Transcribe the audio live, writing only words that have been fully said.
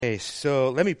Okay,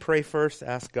 so let me pray first.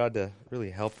 Ask God to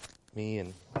really help me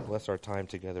and bless our time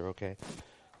together, okay?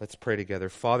 Let's pray together.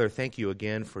 Father, thank you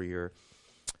again for your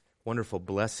wonderful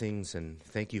blessings, and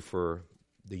thank you for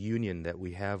the union that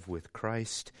we have with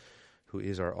Christ, who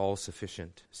is our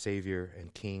all-sufficient Savior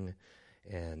and King.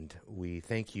 And we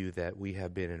thank you that we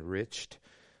have been enriched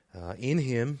in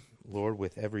him, Lord,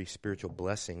 with every spiritual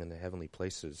blessing in the heavenly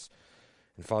places.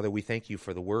 And Father, we thank you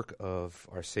for the work of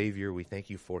our Savior. We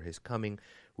thank you for his coming.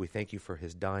 We thank you for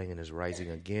his dying and his rising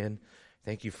again.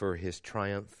 Thank you for his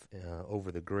triumph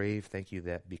over the grave. Thank you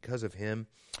that because of him,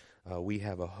 we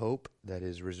have a hope that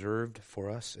is reserved for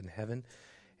us in heaven,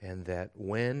 and that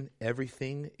when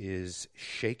everything is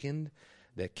shaken,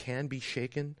 that can be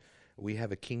shaken, we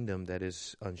have a kingdom that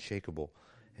is unshakable.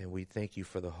 And we thank you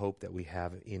for the hope that we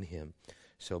have in him.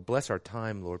 So bless our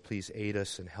time, Lord. Please aid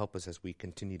us and help us as we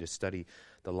continue to study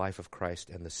the life of Christ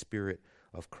and the Spirit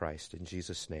of Christ. In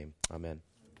Jesus' name, amen.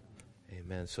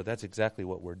 Amen. So that's exactly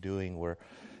what we're doing. We've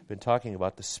been talking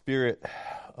about the Spirit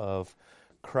of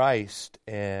Christ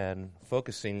and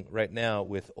focusing right now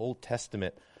with Old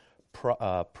Testament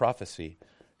prophecy.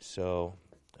 So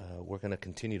we're going to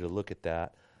continue to look at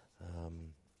that.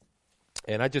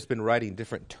 And I've just been writing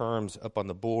different terms up on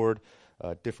the board,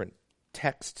 different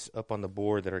texts up on the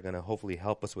board that are going to hopefully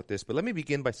help us with this. But let me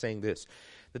begin by saying this,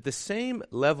 that the same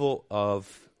level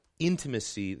of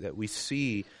intimacy that we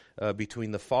see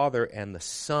between the Father and the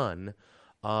Son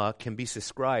can be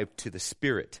ascribed to the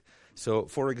Spirit. So,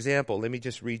 for example, let me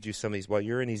just read you some of these. While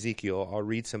you're in Ezekiel, I'll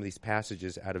read some of these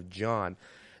passages out of John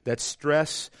that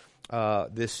stress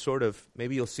this sort of,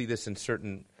 maybe you'll see this in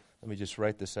certain, let me just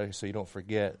write this out so you don't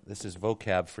forget. This is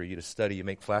vocab for you to study. You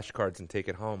make flashcards and take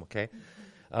it home, okay?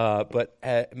 But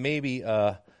maybe,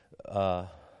 no,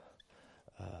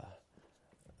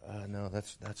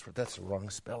 that's the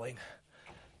wrong spelling.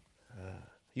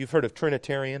 You've heard of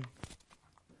Trinitarian?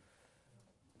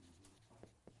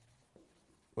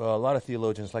 Well, a lot of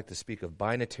theologians like to speak of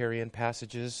binitarian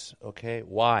passages, okay?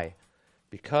 Why?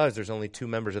 Because there's only two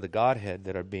members of the Godhead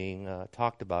that are being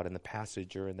talked about in the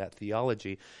passage or in that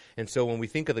theology. And so when we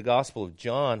think of the Gospel of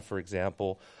John, for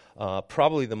example,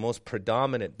 probably the most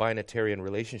predominant binitarian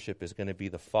relationship is going to be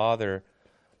the Father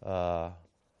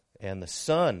and the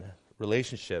Son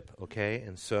relationship, okay?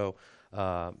 And so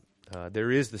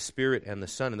there is the Spirit and the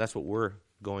Son, and that's what we're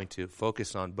going to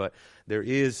focus on. But there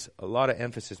is a lot of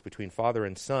emphasis between Father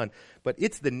and Son. But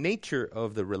it's the nature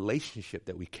of the relationship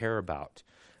that we care about.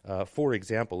 For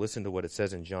example, listen to what it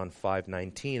says in John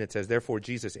 5:19. It says, "Therefore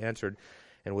Jesus answered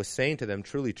and was saying to them,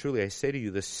 'Truly, truly, I say to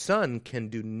you, the Son can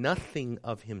do nothing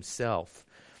of himself.'"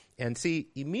 And see,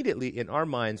 immediately in our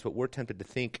minds, what we're tempted to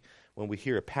think when we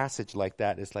hear a passage like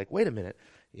that is like, wait a minute,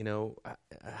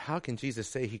 how can Jesus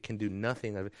say he can do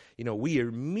nothing of it? We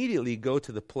immediately go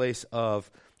to the place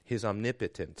of his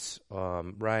omnipotence,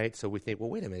 right? So we think, well,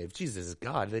 wait a minute, if Jesus is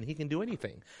God, then he can do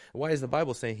anything. Why is the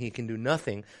Bible saying he can do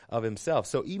nothing of himself?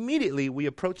 So immediately we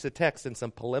approach the text in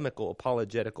some polemical,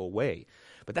 apologetical way.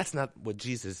 But that's not what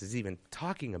Jesus is even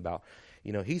talking about.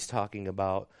 He's talking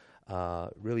about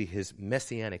really his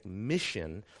messianic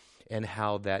mission, and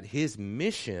how that his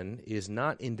mission is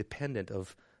not independent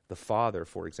of the Father,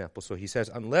 for example. So he says,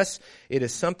 unless it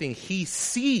is something he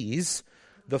sees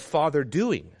the Father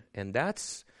doing. And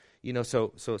that's,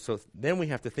 so then we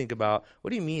have to think about,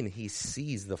 what do you mean he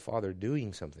sees the Father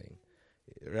doing something,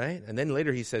 right? And then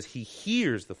later he says he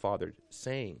hears the Father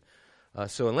saying.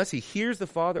 So unless he hears the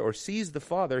Father or sees the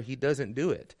Father, he doesn't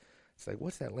do it. It's like,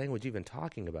 what's that language even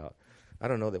talking about? I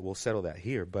don't know that we'll settle that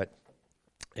here, but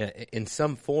in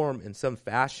some form, in some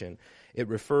fashion, it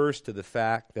refers to the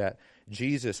fact that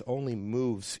Jesus only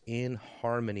moves in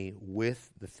harmony with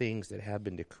the things that have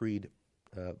been decreed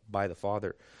by the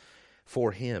Father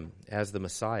for him as the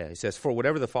Messiah. He says, "For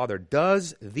whatever the Father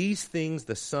does, these things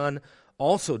the Son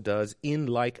also does in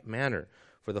like manner.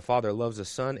 For the Father loves the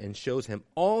Son and shows him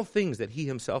all things that he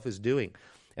himself is doing.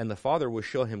 And the Father will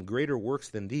show him greater works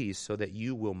than these, so that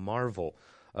you will marvel."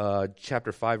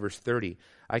 Chapter 5, verse 30,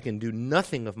 "I can do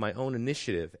nothing of my own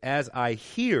initiative. As I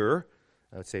hear,"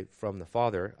 I would say from the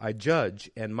Father, "I judge,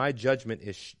 and my judgment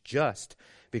is just,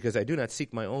 because I do not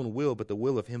seek my own will, but the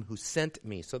will of him who sent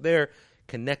me." So they're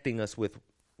connecting us with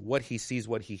what he sees,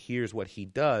 what he hears, what he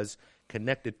does,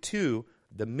 connected to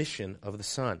the mission of the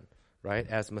Son, right?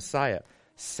 As Messiah,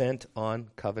 sent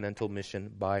on covenantal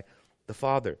mission by the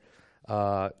Father.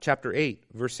 Chapter 8,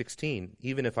 verse 16,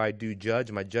 "Even if I do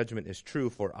judge, my judgment is true,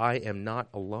 for I am not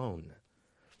alone,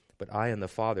 but I am the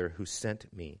Father who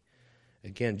sent me."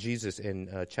 Again, Jesus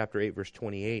in chapter 8, verse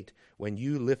 28, when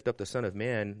you lift up the Son of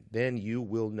Man, then you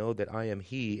will know that I am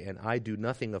he, and I do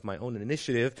nothing of my own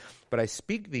initiative, but I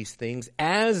speak these things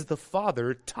as the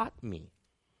Father taught me.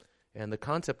 And the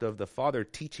concept of the Father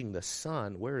teaching the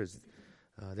Son,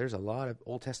 there's a lot of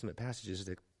Old Testament passages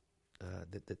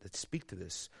that speak to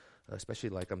this, especially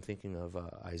like I'm thinking of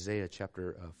Isaiah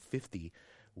chapter 50,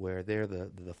 where there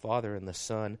the Father and the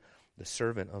Son, the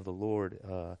servant of the Lord,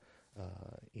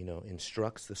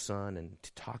 instructs the Son and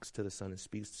talks to the Son and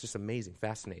speaks. It's just amazing,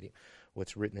 fascinating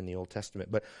what's written in the Old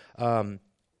Testament. But I'm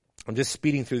just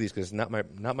speeding through these because it's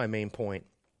not my main point.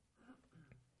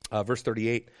 Verse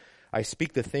 38, I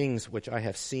speak the things which I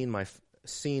have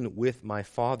seen with my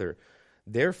Father.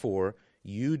 Therefore,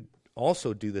 you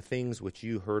also do the things which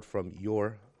you heard from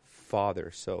your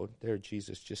Father. So there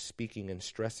Jesus just speaking and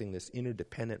stressing this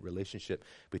interdependent relationship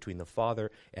between the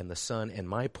Father and the Son. And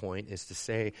my point is to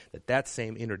say that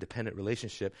same interdependent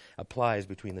relationship applies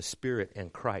between the Spirit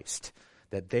and Christ,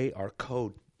 that they are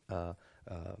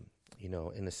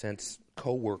in a sense,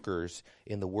 co-workers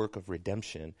in the work of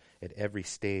redemption at every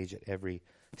stage, at every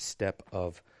step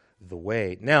of the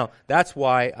way. Now, that's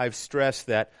why I've stressed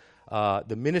that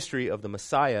the ministry of the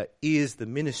Messiah is the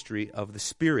ministry of the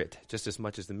Spirit. Just as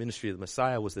much as the ministry of the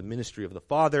Messiah was the ministry of the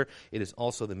Father, it is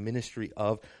also the ministry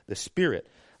of the Spirit.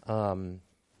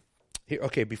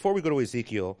 Before we go to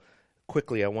Ezekiel,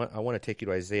 quickly, I want to take you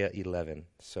to Isaiah 11.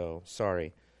 So,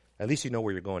 sorry. At least you know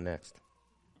where you're going next.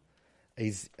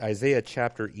 Isaiah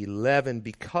chapter 11,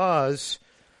 because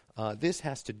this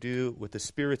has to do with the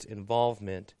Spirit's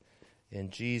involvement in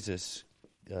Jesus'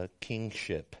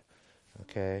 kingship.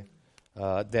 Okay?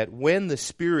 That when the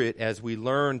Spirit, as we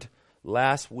learned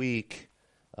last week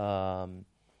with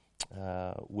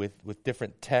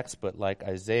different texts, but like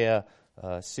Isaiah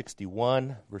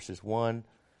 61, verses 1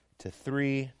 to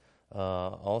 3,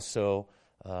 also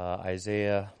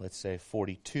Isaiah, let's say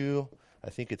 42, I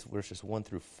think it's verses 1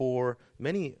 through 4.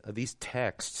 Many of these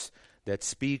texts that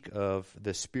speak of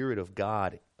the Spirit of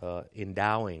God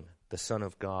endowing the Son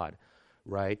of God,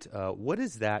 right? What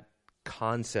is that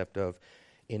concept of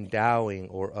endowing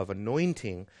or of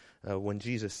anointing when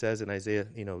Jesus says in Isaiah,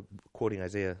 quoting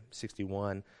Isaiah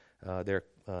 61 there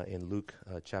in Luke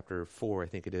chapter 4, I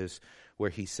think it is, where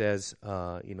he says,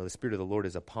 the Spirit of the Lord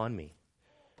is upon me,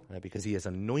 right, because he has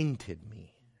anointed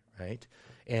me, right?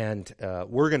 And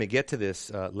we're going to get to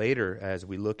this later as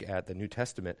we look at the New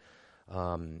Testament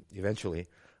eventually.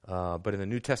 But in the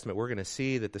New Testament, we're going to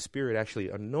see that the Spirit actually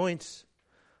anoints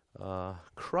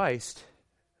Christ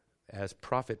as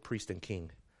prophet, priest, and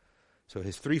king. So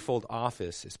his threefold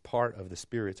office is part of the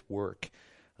Spirit's work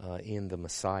in the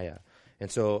Messiah.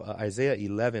 And so Isaiah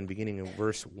 11, beginning in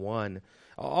verse 1,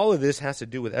 all of this has to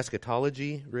do with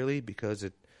eschatology, really, because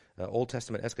Old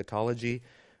Testament eschatology.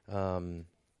 I'll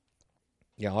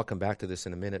come back to this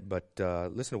in a minute, but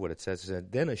listen to what it says. It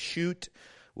said, then a shoot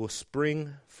will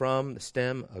spring from the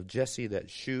stem of Jesse, that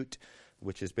shoot,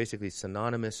 which is basically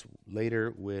synonymous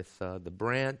later with the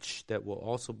branch that will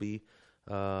also be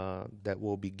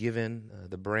given.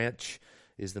 The branch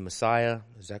is the Messiah.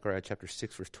 Zechariah chapter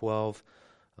 6, verse 12.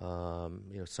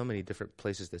 So many different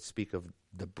places that speak of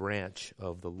the branch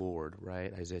of the Lord,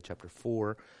 right? Isaiah chapter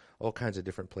 4, all kinds of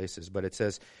different places. But it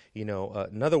says, in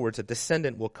other words, a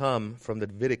descendant will come from the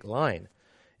Davidic line,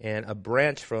 and a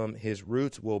branch from his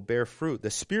roots will bear fruit.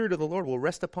 The Spirit of the Lord will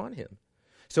rest upon him.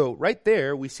 So right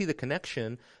there, we see the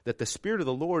connection that the Spirit of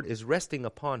the Lord is resting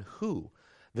upon who?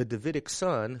 The Davidic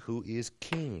son who is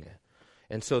king.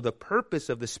 And so the purpose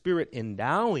of the Spirit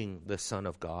endowing the Son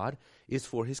of God is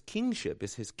for his kingship,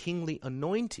 is his kingly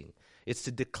anointing. It's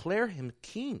to declare him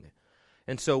king.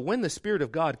 And so when the Spirit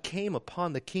of God came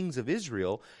upon the kings of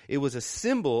Israel, it was a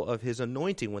symbol of his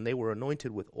anointing when they were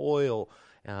anointed with oil,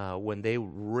 when they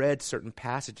read certain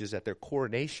passages at their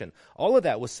coronation. All of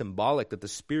that was symbolic that the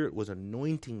Spirit was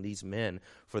anointing these men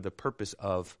for the purpose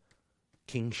of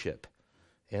kingship.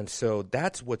 And so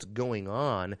that's what's going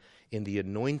on in the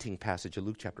anointing passage of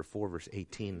Luke chapter 4, verse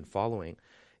 18 and following,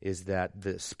 is that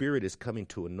the Spirit is coming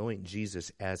to anoint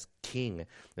Jesus as king.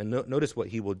 And notice what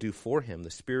he will do for him. The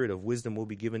Spirit of wisdom will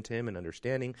be given to him and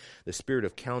understanding, the Spirit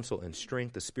of counsel and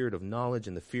strength, the Spirit of knowledge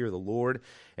and the fear of the Lord,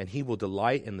 and he will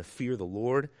delight in the fear of the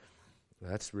Lord.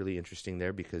 That's really interesting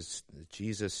there, because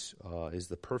Jesus is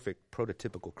the perfect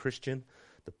prototypical Christian,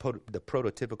 the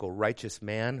prototypical righteous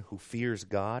man who fears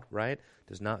God, right?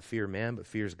 Does not fear man, but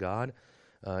fears God.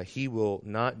 He will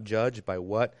not judge by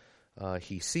what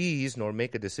he sees, nor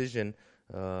make a decision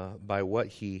by what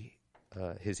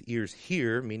his ears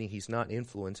hear, meaning he's not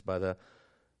influenced by the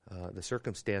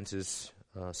circumstances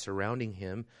surrounding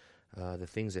him, the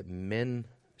things that men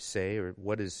say, or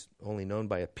what is only known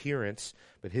by appearance,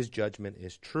 but his judgment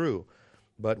is true.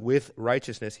 But with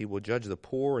righteousness he will judge the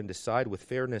poor and decide with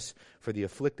fairness for the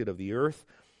afflicted of the earth.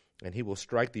 And he will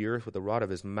strike the earth with the rod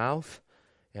of his mouth,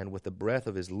 and with the breath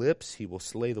of his lips he will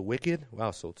slay the wicked.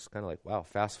 Wow, so it's kind of like, wow,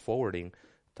 fast forwarding.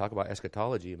 Talk about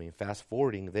eschatology. I mean, fast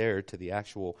forwarding there to the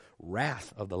actual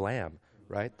wrath of the Lamb,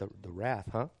 right? The wrath,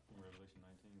 huh? Revelation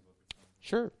 19 is what we're talking about.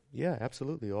 Sure, yeah,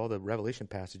 absolutely. All the Revelation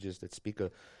passages that speak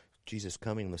of Jesus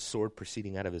coming, the sword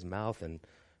proceeding out of his mouth and,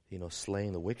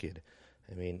 slaying the wicked.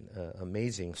 I mean,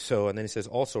 amazing. So, and then he says,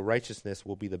 also righteousness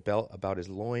will be the belt about his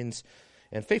loins,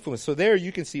 and faithfulness. So there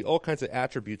you can see all kinds of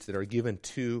attributes that are given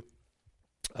to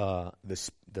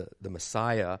the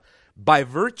Messiah by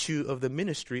virtue of the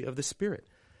ministry of the Spirit.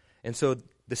 And so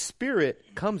the Spirit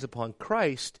comes upon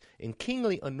Christ in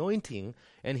kingly anointing,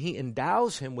 and he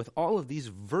endows him with all of these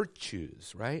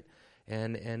virtues, right?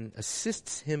 And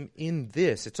assists him in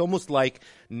this. It's almost like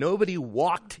nobody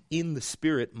walked in the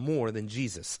Spirit more than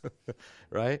Jesus,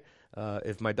 right?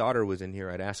 If my daughter was in here,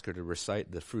 I'd ask her to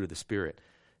recite the fruit of the Spirit,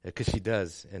 because she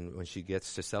does. And when she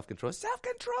gets to self-control,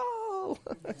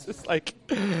 it's just like,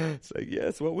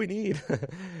 yes, what we need,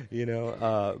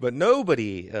 But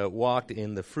nobody walked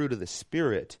in the fruit of the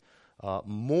Spirit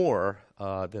more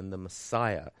than the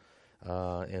Messiah.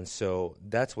 And so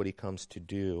that's what he comes to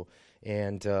do.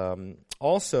 And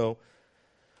also,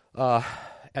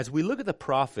 as we look at the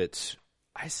prophets,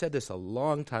 I said this a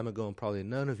long time ago, and probably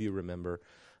none of you remember.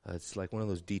 It's like one of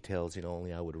those details,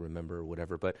 only I would remember or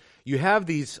whatever. But you have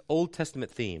these Old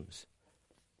Testament themes.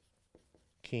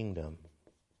 Kingdom.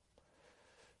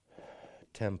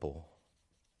 Temple.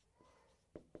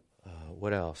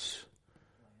 What else?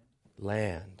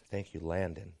 Land. Thank you,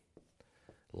 Landon.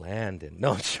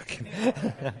 No, I'm joking.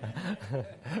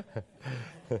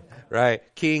 Right.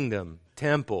 Kingdom,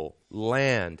 temple,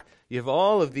 land. You have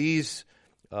all of these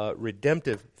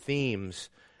redemptive themes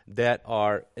that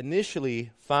are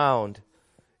initially found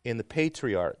in the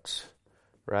patriarchs,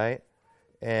 right?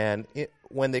 And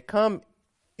when they come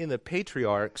in the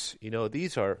patriarchs,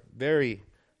 these are very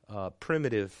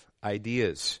primitive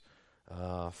ideas.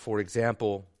 For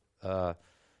example,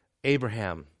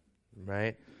 Abraham,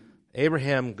 right?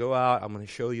 Abraham, go out, I'm going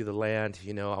to show you the land.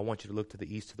 I want you to look to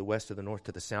the east, to the west, to the north,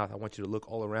 to the south. I want you to look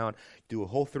all around, do a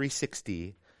whole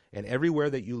 360, and everywhere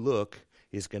that you look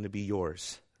is going to be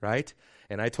yours, right?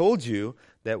 And I told you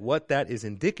that what that is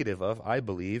indicative of, I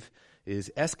believe, is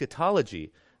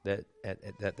eschatology, that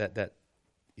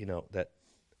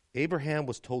Abraham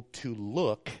was told to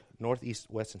look north, east,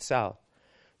 west, and south,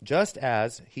 just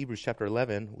as Hebrews chapter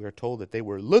 11, we are told that they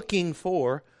were looking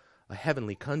for a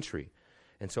heavenly country.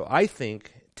 And so I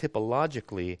think,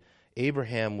 typologically,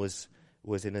 Abraham was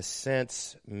in a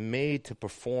sense made to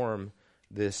perform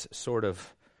this sort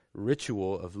of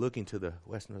ritual of looking to the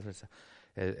west, north, and south,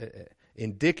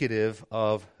 indicative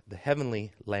of the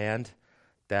heavenly land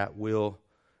that will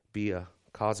be a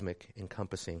cosmic,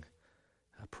 encompassing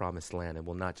promised land, and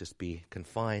will not just be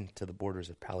confined to the borders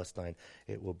of Palestine.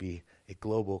 It will be a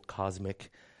global,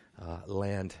 cosmic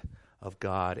land of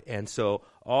God. And so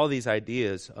all these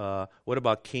ideas, what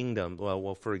about kingdom?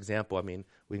 Well, for example,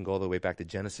 we can go all the way back to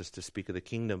Genesis to speak of the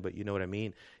kingdom, but you know what I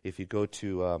mean? If you go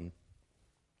to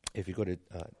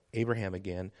Abraham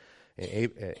again,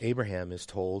 Abraham is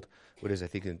told, what is, I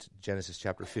think in Genesis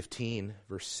chapter 15,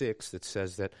 verse 6, that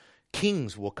says that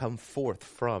kings will come forth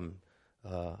from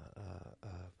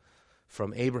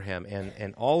Abraham,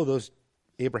 and all of those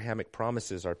Abrahamic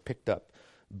promises are picked up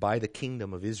by the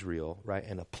kingdom of Israel, right,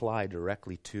 and applied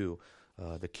directly to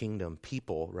the kingdom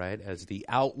people, right, as the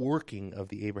outworking of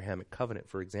the Abrahamic covenant,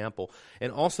 for example.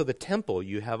 And also the temple,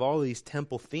 you have all these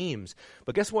temple themes.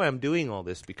 But guess why I'm doing all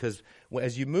this? Because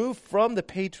as you move from the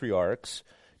patriarchs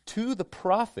to the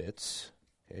prophets,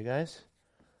 okay, guys,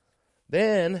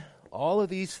 then all of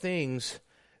these things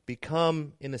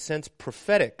become, in a sense,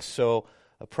 prophetic. So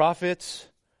prophets,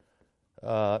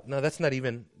 no, that's not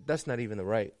even the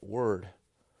right word.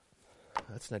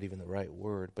 That's not even the right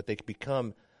word. But they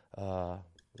become,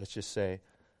 let's just say,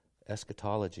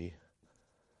 eschatology.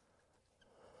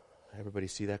 Everybody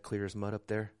see that clear as mud up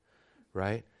there?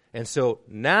 Right? And so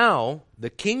now the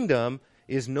kingdom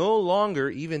is no longer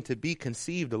even to be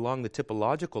conceived along the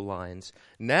typological lines.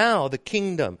 Now the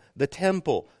kingdom, the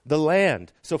temple, the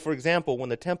land. So for example, when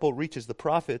the temple reaches the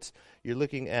prophets, you're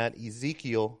looking at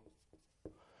Ezekiel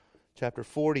chapter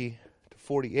 40 to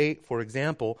 48, for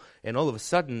example, and all of a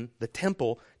sudden the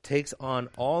temple takes on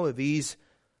all of these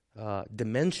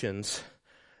dimensions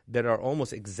that are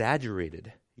almost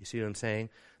exaggerated. You see what I'm saying?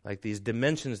 like these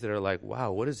dimensions that are like,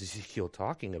 wow, what is Ezekiel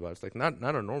talking about? It's like not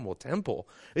a normal temple.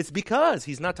 It's because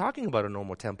he's not talking about a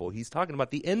normal temple. He's talking about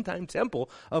the end-time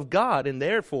temple of God, and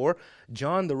therefore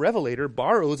John the Revelator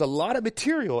borrows a lot of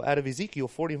material out of Ezekiel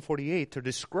 40 and 48 to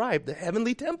describe the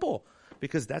heavenly temple,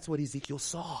 because that's what Ezekiel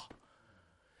saw.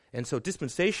 And so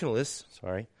dispensationalists,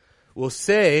 will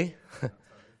say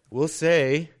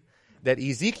that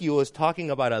Ezekiel is talking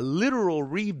about a literal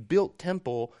rebuilt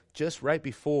temple just right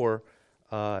before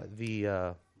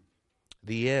the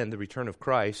end, the return of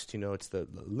Christ. It's the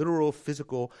literal,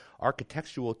 physical,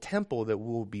 architectural temple that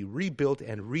will be rebuilt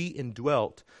and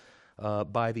re-indwelt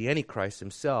by the Antichrist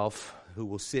himself, who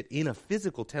will sit in a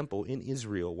physical temple in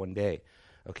Israel one day.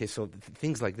 Okay, so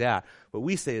things like that. What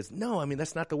we say is, no,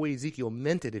 that's not the way Ezekiel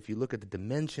meant it. If you look at the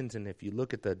dimensions and if you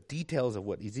look at the details of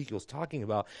what Ezekiel's talking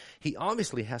about, he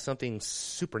obviously has something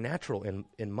supernatural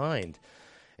in mind.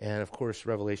 And, of course,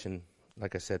 Revelation,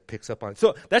 like I said, picks up on it.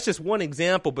 So that's just one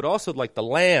example, but also like the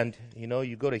land.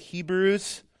 You go to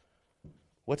Hebrews.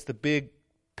 What's the big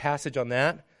passage on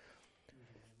that?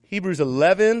 Hebrews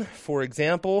 11, for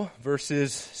example,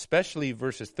 especially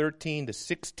verses 13 to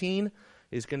 16,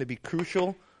 is going to be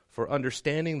crucial for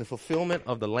understanding the fulfillment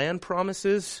of the land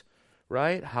promises,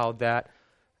 right?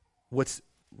 What's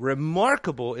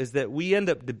remarkable is that we end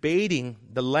up debating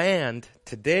the land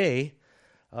today.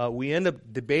 We end up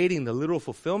debating the literal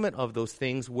fulfillment of those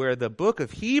things, where the book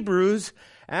of Hebrews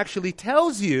actually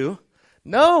tells you,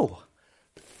 no,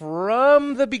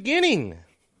 from the beginning,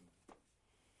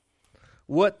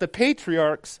 what the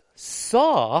patriarchs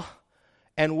saw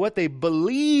and what they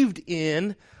believed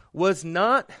in was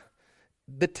not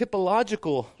the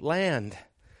typological land.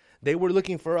 They were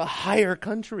looking for a higher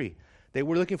country. They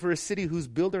were looking for a city whose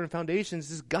builder and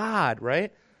foundations is God,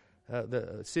 right?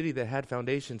 The city that had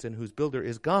foundations and whose builder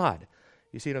is God.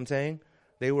 You see what I'm saying?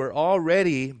 They were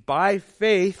already, by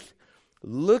faith,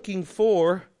 looking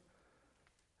for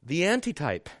the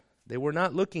antitype. They were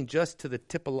not looking just to the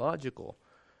typological.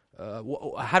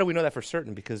 How do we know that for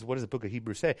certain? Because what does the book of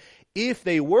Hebrews say? If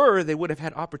they were, they would have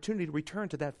had opportunity to return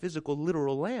to that physical,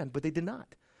 literal land, but they did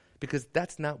not, because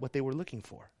that's not what they were looking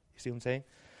for. You see what I'm saying?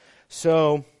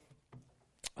 So,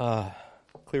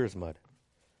 clear as mud.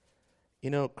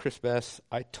 Chris Bess,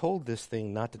 I told this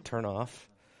thing not to turn off,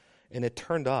 and it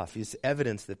turned off. It's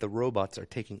evidence that the robots are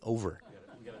taking over.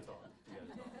 We gotta talk.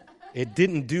 It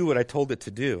didn't do what I told it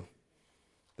to do.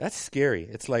 That's scary.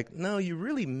 It's like, no, you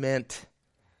really meant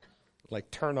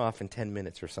turn off in 10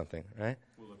 minutes or something, right?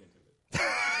 We'll look into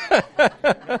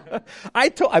it. I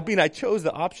chose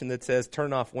the option that says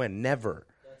turn off when, never.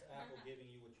 That's Apple giving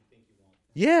you what you think you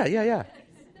want. Yeah.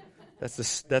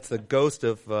 That's the ghost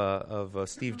of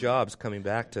Steve Jobs coming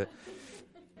back to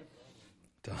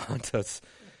haunt us,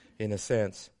 in a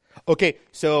sense. Okay,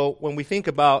 so when we think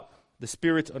about the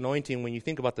Spirit's anointing, when you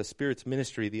think about the Spirit's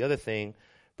ministry, the other thing,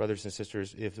 brothers and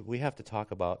sisters, if we have to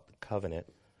talk about the covenant,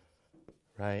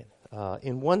 right?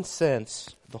 In one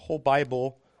sense, the whole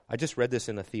Bible, I just read this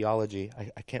in a theology.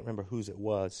 I can't remember whose it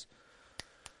was.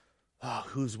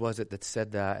 Whose was it that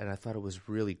said that? And I thought it was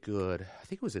really good. I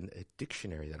think it was in a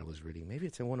dictionary that I was reading. Maybe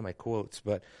it's in one of my quotes.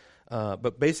 But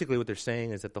basically what they're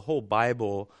saying is that the whole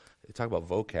Bible, they talk about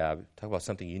vocab, talk about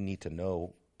something you need to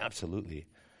know absolutely,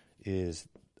 is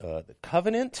the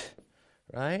covenant,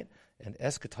 right? And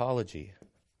eschatology.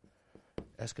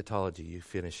 Eschatology, you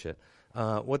finish it.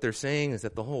 What they're saying is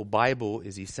that the whole Bible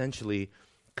is essentially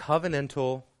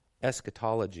covenantal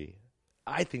eschatology.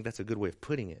 I think that's a good way of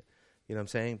putting it. You know what I'm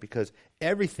saying? Because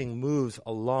everything moves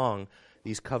along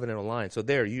these covenantal lines. So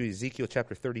there, you Ezekiel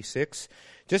chapter 36,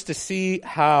 just to see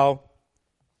how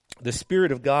the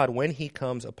Spirit of God, when He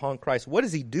comes upon Christ, what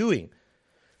is He doing?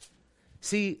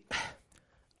 See,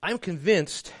 I'm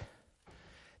convinced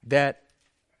that,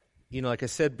 like I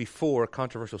said before, a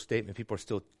controversial statement, people are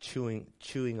still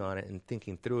chewing on it and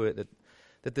thinking through it,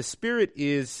 that the Spirit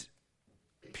is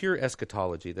pure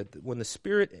eschatology, that when the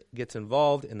Spirit gets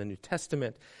involved in the New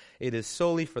Testament, it is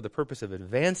solely for the purpose of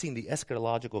advancing the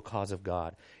eschatological cause of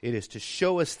God. It is to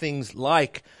show us things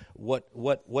like what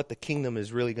the kingdom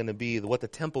is really going to be, what the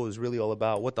temple is really all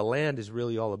about, what the land is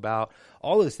really all about,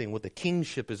 all of this thing, what the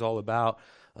kingship is all about.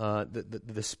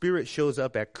 The Spirit shows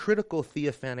up at critical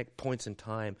theophanic points in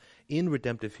time in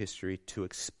redemptive history to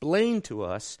explain to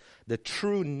us the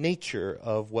true nature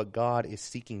of what God is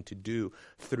seeking to do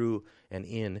through and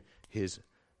in His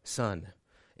Son.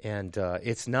 And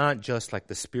it's not just like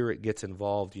the Spirit gets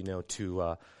involved,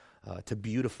 to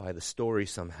beautify the story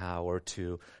somehow, or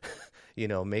to,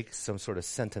 make some sort of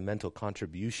sentimental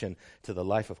contribution to the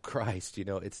life of Christ.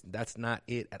 That's not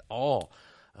it at all.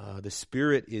 The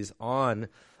Spirit is on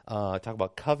talk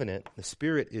about covenant. The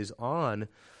Spirit is on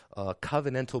a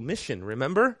covenantal mission.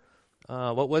 Remember?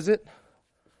 What was it?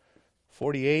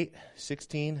 48,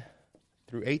 16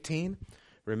 through 18.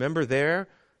 Remember there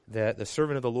that the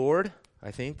servant of the Lord,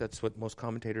 I think that's what most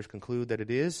commentators conclude that it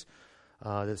is,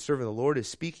 the servant of the Lord is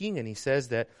speaking, and he says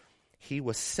that he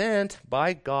was sent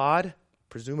by God,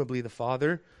 presumably the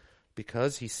Father,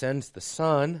 because he sends the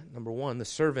Son, number one, the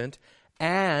servant,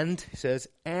 and, he says,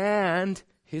 and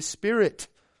his Spirit.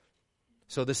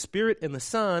 So the Spirit and the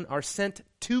Son are sent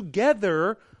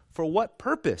together for what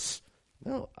purpose?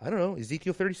 No, I don't know.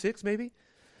 Ezekiel 36, maybe?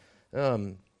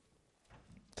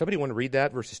 Somebody want to read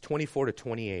that, verses 24 to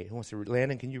 28. Who wants to read?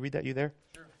 Landon, can you read that? You there?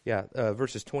 Sure. Yeah,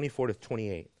 verses 24 to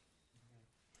 28.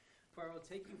 For I will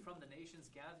take you from the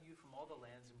nations, gather you from all the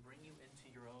lands, and bring you into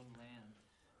your own land.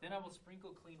 Then I will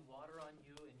sprinkle clean water on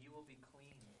you, and you will be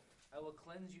clean. I will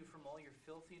cleanse you from all your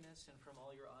filthiness and from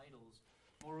all your idols.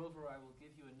 Moreover, I will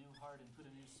give you a new heart and put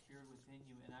a new spirit within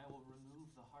you, and I will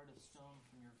remove the heart of stone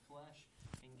from your flesh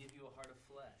and give you a heart of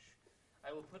flesh.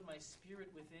 I will put my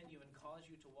spirit within you and cause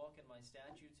you to walk in my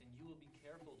statutes, and you will be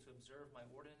careful to observe my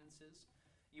ordinances.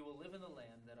 You will live in the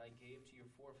land that I gave to your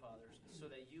forefathers, so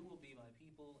that you will be my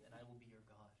people, and I will be your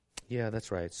God. Yeah, that's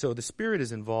right. So the Spirit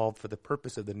is involved for the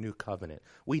purpose of the new covenant.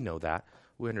 We know that.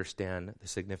 We understand the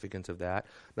significance of that.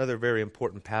 Another very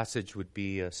important passage would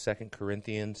be 2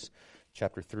 Corinthians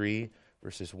chapter 3,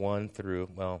 verses 1 through,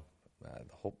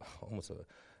 almost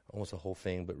a whole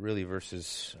thing, but really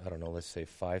verses, let's say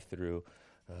 5 through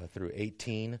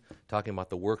 18, talking about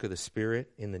the work of the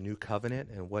Spirit in the new covenant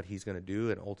and what he's going to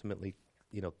do, and ultimately,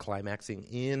 climaxing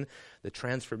in the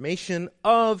transformation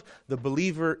of the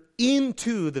believer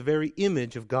into the very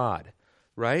image of God,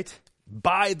 right?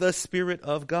 By the Spirit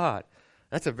of God.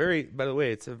 That's by the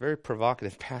way, it's a very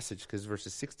provocative passage, because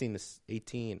verses 16 to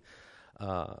 18,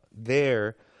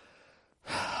 there,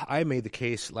 I made the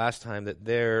case last time that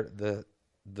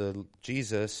the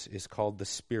Jesus is called the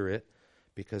Spirit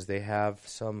because they have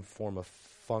some form of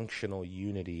functional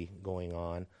unity going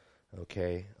on.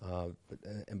 Okay,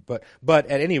 but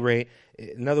at any rate,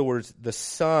 in other words, the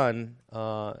Son,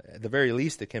 at the very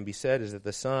least that can be said is that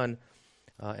the Son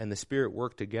and the Spirit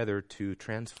work together to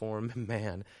transform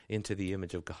man into the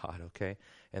image of God, okay?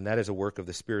 And that is a work of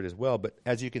the Spirit as well. But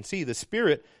as you can see, the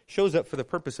Spirit shows up for the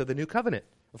purpose of the new covenant.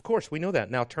 Of course, we know that.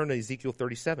 Now turn to Ezekiel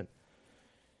 37.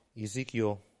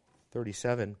 Ezekiel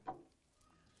 37.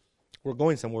 We're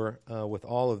going somewhere with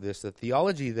all of this. The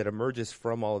theology that emerges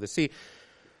from all of this. See,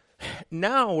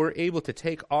 now we're able to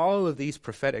take all of these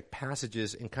prophetic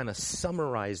passages and kind of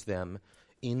summarize them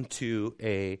into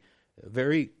a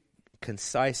very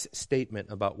concise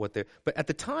statement about what they're... But at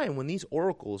the time when these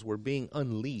oracles were being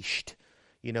unleashed,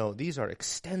 these are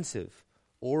extensive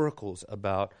oracles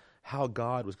about how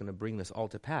God was going to bring this all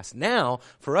to pass. Now,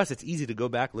 for us, it's easy to go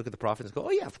back, look at the prophets, and go,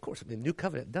 oh yeah, of course, new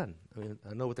covenant, done.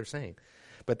 I know what they're saying.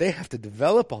 But they have to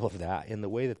develop all of that in the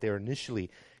way that they're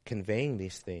initially conveying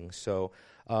these things. So,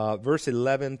 verse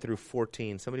 11 through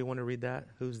 14. Somebody want to read that?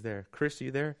 Who's there? Chris, are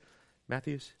you there?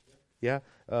 Matthews? Yeah?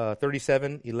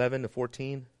 37, 11 to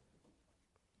 14.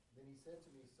 Then he said to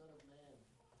me, Son of man,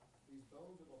 these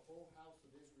bones of the whole house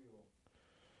of Israel,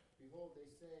 behold, they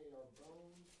say, our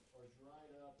bones are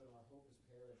dried up and our hope is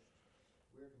perished.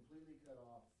 We are completely cut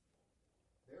off.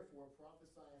 Therefore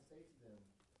prophesy and say to them,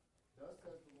 Thus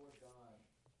says the Lord God,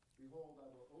 behold, I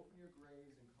will open your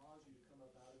graves and cause you to come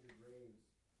up out of your graves,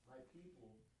 my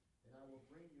people, and I will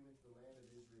bring you into the land of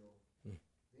Israel.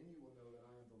 Then you will know that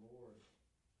I am the Lord,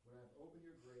 when I have opened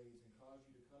your graves and caused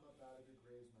you to come up out of your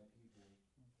graves, my people.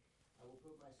 I will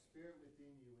put my spirit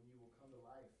within you, and you will come to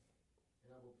life,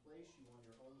 and I will place you on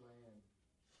your own land.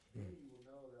 Then you will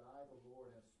know that I, the Lord,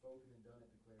 have spoken and done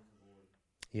it, declares the Lord.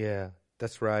 Yeah,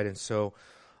 that's right. And so,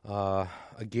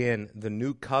 again, the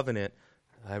new covenant,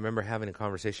 I remember having a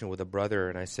conversation with a brother,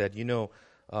 and I said, the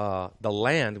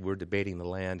land, we're debating the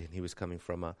land, and he was coming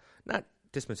from a, not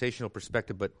dispensational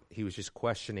perspective, but he was just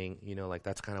questioning,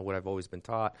 that's kind of what I've always been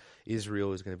taught.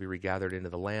 Israel is going to be regathered into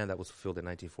the land. That was fulfilled in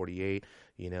 1948,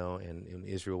 and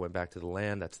Israel went back to the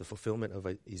land. That's the fulfillment of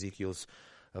Ezekiel's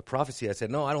prophecy. I said,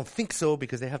 no, I don't think so,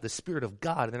 because they have the Spirit of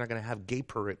God, and they're not going to have gay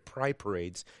pride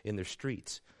parades in their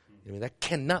streets. That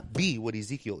cannot be what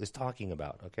Ezekiel is talking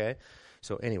about, okay?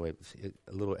 So anyway,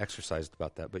 a little exercise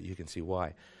about that, but you can see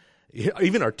why.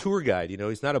 Even our tour guide,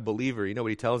 he's not a believer. You know what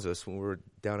he tells us when we're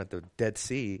down at the Dead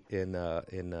Sea down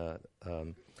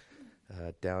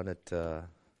at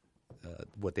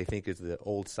what they think is the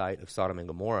old site of Sodom and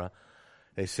Gomorrah.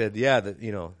 They said,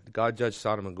 God judged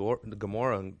Sodom and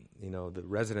Gomorrah, and the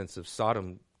residents of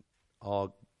Sodom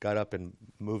all got up and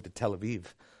moved to Tel Aviv.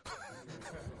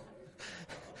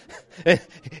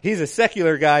 He's a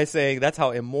secular guy saying that's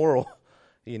how immoral,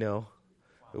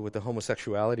 with the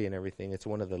homosexuality and everything. It's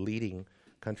one of the leading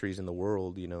countries in the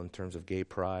world, in terms of gay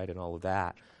pride and all of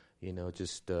that.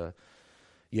 They're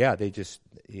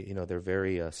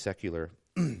very secular.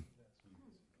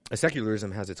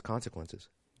 Secularism has its consequences.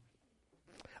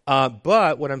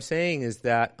 But what I'm saying is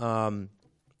that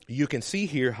you can see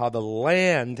here how the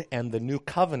land and the new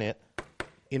covenant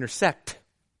intersect.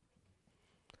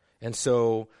 And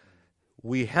so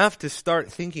we have to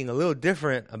start thinking a little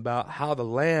different about how the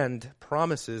land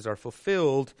promises are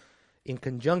fulfilled in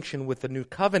conjunction with the new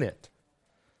covenant.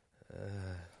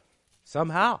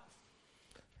 Somehow.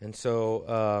 And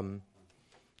so,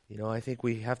 I think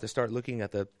we have to start looking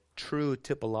at the true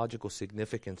typological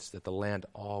significance that the land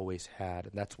always had.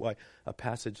 And that's why a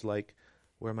passage like,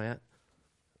 where am I at?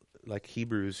 Like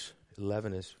Hebrews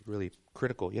 11 is really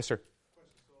critical. Yes, sir.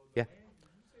 Yeah.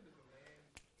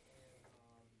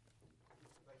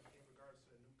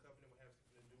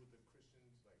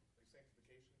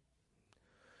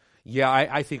 Yeah,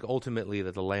 I think ultimately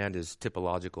that the land is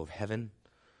typological of heaven.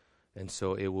 And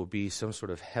so it will be some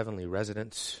sort of heavenly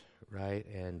residence, right?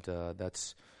 And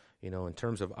that's, in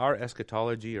terms of our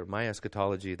eschatology or my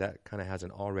eschatology, that kind of has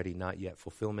an already not yet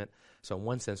fulfillment. So in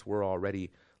one sense, we're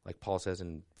already, like Paul says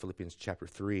in Philippians chapter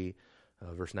 3,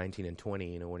 verse 19 and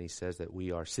 20, when he says that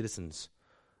we are citizens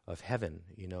of heaven,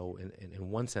 in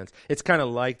one sense. It's kind of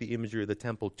like the imagery of the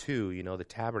temple too, the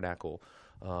tabernacle,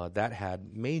 that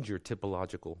had major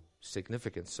typological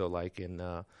significance. So like in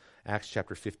Acts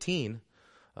chapter 15,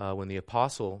 when the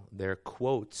apostle there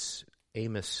quotes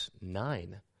Amos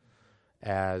 9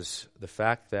 as the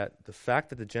fact that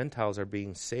the Gentiles are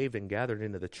being saved and gathered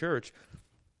into the church,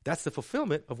 that's the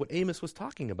fulfillment of what Amos was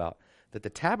talking about, that the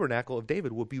tabernacle of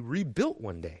David will be rebuilt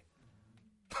one day.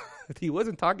 He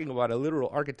wasn't talking about a literal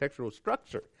architectural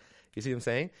structure. You see what I'm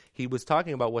saying? He was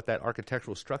talking about what that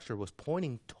architectural structure was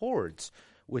pointing towards,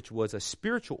 which was a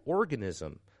spiritual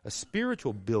organism, a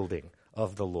spiritual building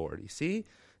of the Lord. You see?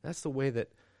 That's the way that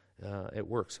it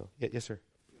works. So, yes, sir.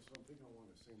 Yes, I'm thinking along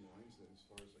the same lines then, as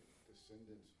far as like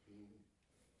descendants being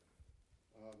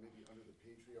maybe under the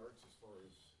patriarchs, as far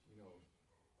as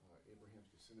Abraham's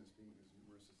descendants being as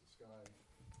numerous as the sky,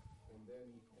 and then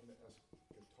on the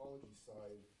eschatology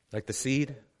side, like the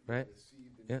seed, right? The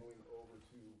seed then going over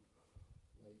to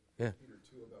Peter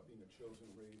 2 about being a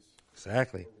chosen race,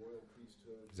 exactly, a royal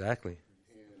priesthood, exactly.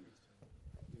 And then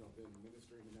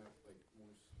ministering in that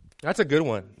more. That's a good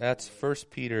one. That's 1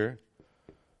 Peter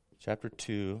chapter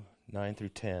 2, 9 through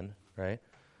 10, right?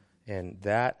 And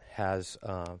that has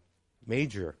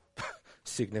major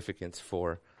significance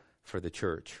for the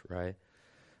church, right?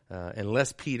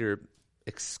 Unless Peter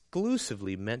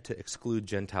exclusively meant to exclude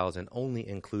Gentiles and only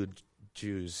include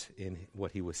Jews in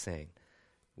what he was saying,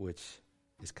 which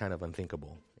is kind of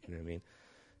unthinkable. You know what I mean?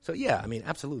 So yeah,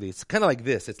 absolutely. It's kind of like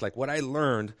this. It's like what I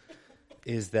learned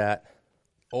is that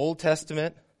Old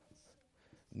Testament,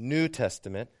 New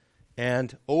Testament,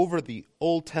 and over the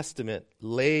Old Testament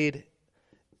laid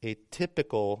a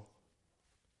typical,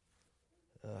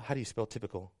 how do you spell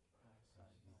typical?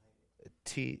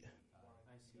 Typi.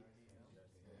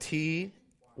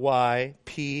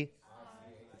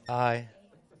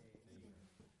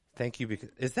 Thank you. Because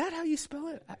is that how you spell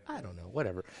it? I don't know.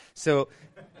 Whatever. So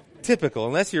typical,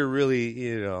 unless you're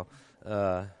really,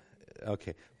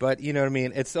 okay. But you know what I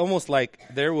mean? It's almost like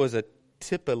there was a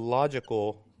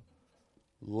typological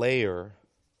layer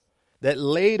that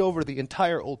laid over the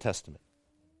entire Old Testament.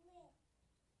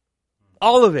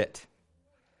 All of it.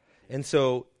 And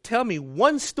so tell me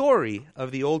one story of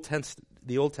the Old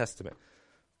Testament.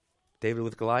 David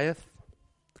with Goliath,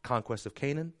 the conquest of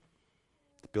Canaan,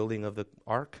 the building of the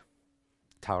ark,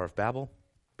 Tower of Babel,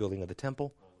 building of the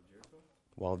temple,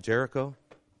 Wall of Jericho.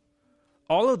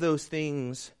 All of those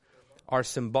things are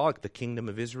symbolic. The kingdom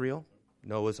of Israel,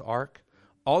 Noah's ark.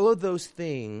 All of those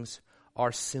things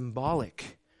are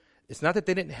symbolic. It's not that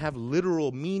they didn't have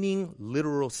literal meaning,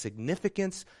 literal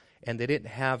significance, and they didn't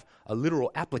have a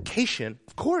literal application.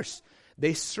 Of course,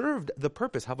 they served the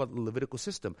purpose. How about the Levitical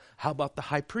system? How about the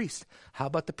high priest? How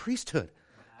about the priesthood?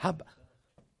 How about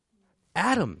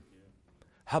Adam?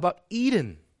 How about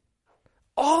Eden?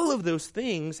 All of those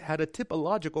things had a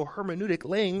typological hermeneutic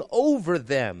laying over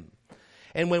them.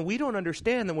 And when we don't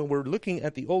understand, and when we're looking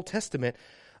at the Old Testament,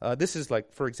 this is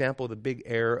like, for example, the big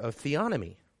error of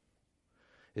theonomy,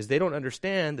 is they don't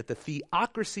understand that the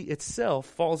theocracy itself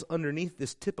falls underneath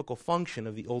this typical function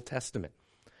of the Old Testament.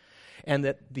 And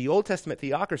that the Old Testament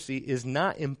theocracy is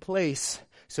not in place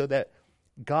so that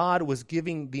God was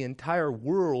giving the entire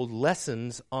world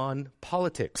lessons on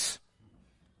politics.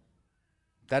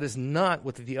 That is not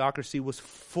what the theocracy was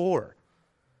for.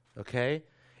 Okay?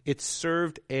 It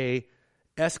served a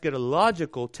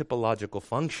eschatological, typological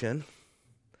function,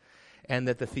 and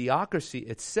that the theocracy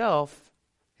itself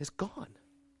is gone.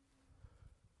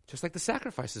 Just like the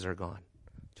sacrifices are gone.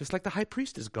 Just like the high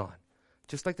priest is gone.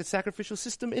 Just like the sacrificial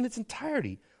system in its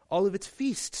entirety. All of its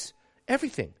feasts.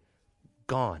 Everything.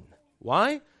 Gone.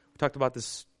 Why? We talked about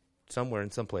this somewhere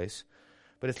in some place.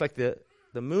 But it's like the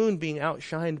moon being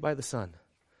outshined by the sun.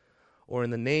 Or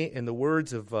in the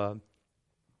words of 2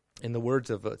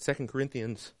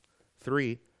 Corinthians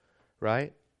 3,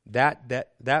 right?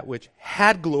 That which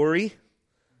had glory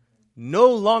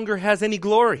no longer has any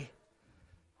glory.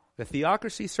 The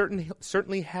theocracy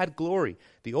certainly had glory.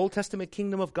 The Old Testament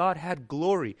kingdom of God had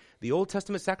glory. The Old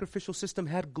Testament sacrificial system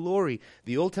had glory.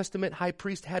 The Old Testament high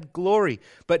priest had glory.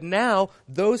 But now,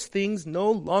 those things no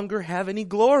longer have any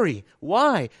glory.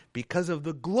 Why? Because of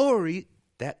the glory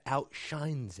that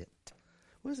outshines it.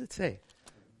 What does it say?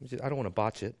 I don't want to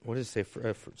botch it. What does it say?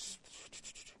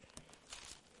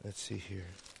 Let's see here.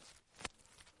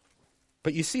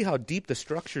 But you see how deep the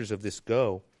structures of this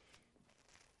go.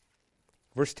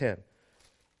 Verse 10.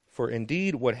 For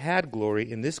indeed what had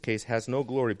glory in this case has no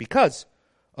glory because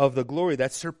of the glory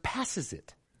that surpasses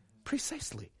it.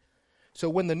 Precisely. So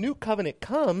when the new covenant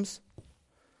comes,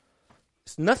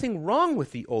 there's nothing wrong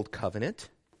with the old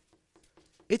covenant.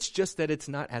 It's just that it's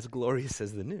not as glorious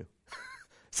as the new.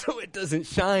 So it doesn't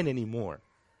shine anymore.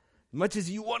 Much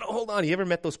as you want to hold on. You ever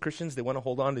met those Christians that want to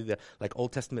hold on to the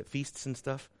Old Testament feasts and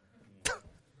stuff?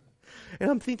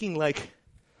 And I'm thinking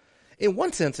in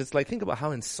one sense, it's think about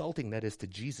how insulting that is to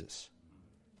Jesus.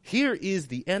 Here is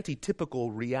the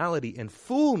antitypical reality and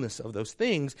fullness of those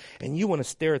things, and you want to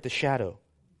stare at the shadow.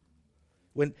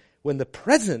 When the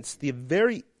presence, the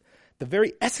very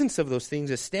essence of those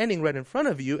things is standing right in front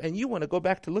of you, and you want to go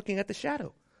back to looking at the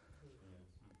shadow.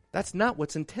 That's not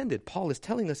what's intended. Paul is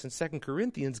telling us in 2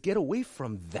 Corinthians, get away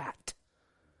from that.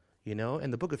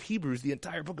 And the book of Hebrews, the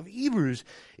entire book of Hebrews,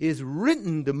 is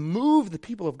written to move the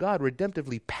people of God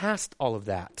redemptively past all of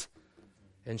that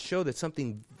and show that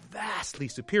something vastly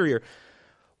superior.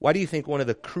 Why do you think one of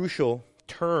the crucial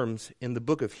terms in the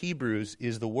book of Hebrews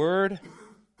is the word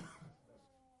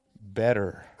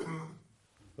better?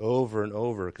 Over and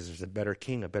over, because there's a better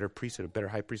king, a better priesthood, a better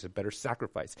high priest, a better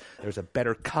sacrifice. There's a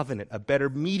better covenant, a better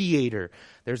mediator.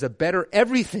 There's a better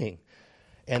everything.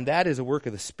 And that is a work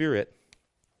of the Spirit.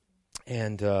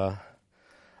 And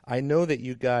I know that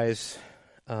you guys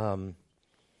are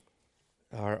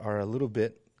a little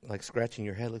bit scratching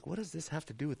your head, what does this have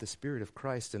to do with the Spirit of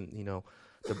Christ and,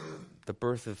 the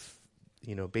birth of,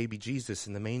 baby Jesus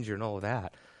in the manger and all of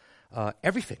that?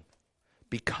 Everything.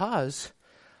 Because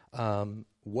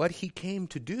what he came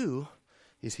to do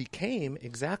is he came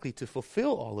exactly to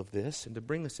fulfill all of this and to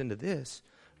bring us into this,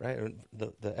 right? Or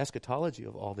the eschatology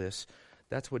of all this.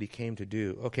 That's what he came to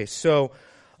do. Okay, so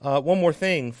one more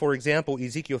thing. For example,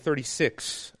 Ezekiel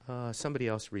 36. Somebody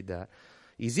else read that.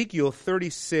 Ezekiel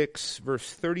 36, verse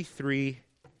 33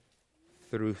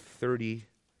 through 36.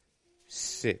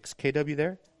 KW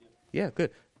there? Yeah,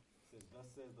 good. It says, thus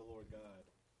says the Lord God,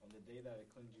 on the day that I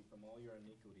cleanse you from all your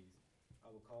iniquities, I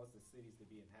will cause the cities to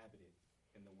be inhabited,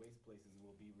 and the waste places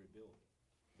will be rebuilt.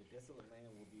 The desolate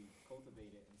land will be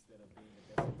cultivated instead of being a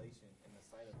desolation in the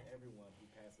sight of everyone who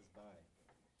passes by.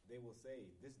 They will say,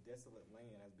 this desolate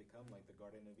land has become like the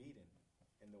Garden of Eden,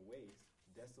 and the waste,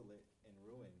 desolate and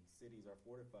ruined cities are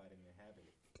fortified and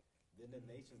inhabited. Then the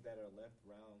nations that are left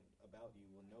round about you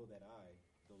will know that I,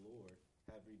 the Lord,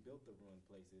 have rebuilt the ruined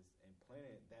places and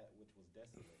planted that which was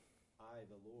desolate. I,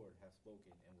 the Lord, have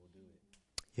spoken and will do it.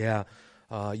 Yeah,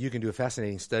 you can do a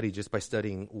fascinating study just by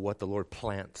studying what the Lord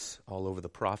plants all over the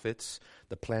prophets.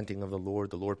 The planting of the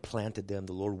Lord planted them,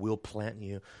 the Lord will plant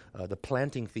you. The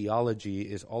planting theology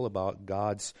is all about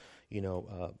God's,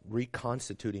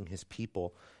 reconstituting his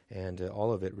people, and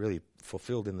all of it really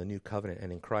fulfilled in the new covenant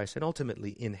and in Christ, and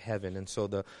ultimately in heaven. And so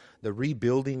the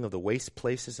rebuilding of the waste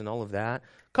places and all of that,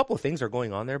 a couple of things are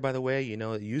going on there, by the way.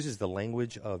 It uses the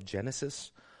language of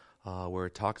Genesis, where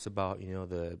it talks about,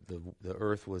 the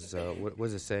earth was, what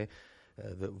does it say?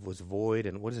 Was void,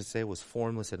 and what does it say? Was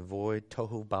formless and void,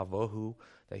 tohu bavohu,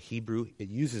 the Hebrew. It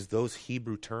uses those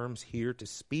Hebrew terms here to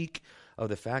speak of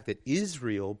the fact that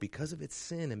Israel, because of its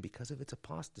sin and because of its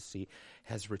apostasy,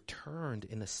 has returned,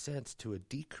 in a sense, to a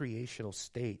decreational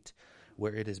state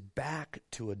where it is back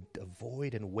to a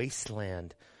void and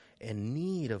wasteland in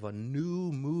need of a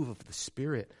new move of the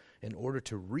Spirit in order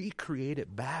to recreate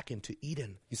it back into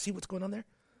Eden. You see what's going on there?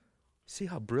 See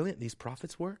how brilliant these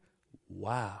prophets were?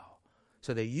 Wow.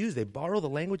 So they borrow the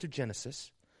language of Genesis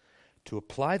to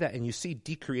apply that, and you see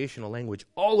decreational language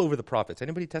all over the prophets.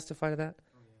 Anybody testify to that?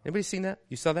 Anybody seen that?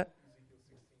 You saw that?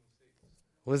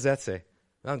 What does that say?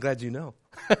 I'm glad you know.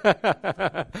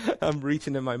 I'm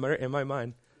reaching in my mind. This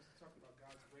is talking about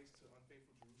God's grace to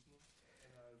unfaithful Jerusalem. And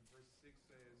verse 6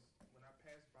 says, when I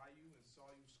passed by you and saw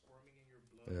you squirming in your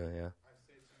blood, Yeah. I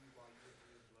said to you while you were in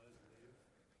your blood, live.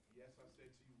 Yes, I said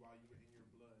to you while you were in your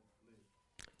blood, live.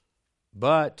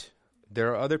 But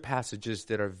there are other passages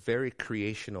that are very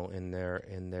creational in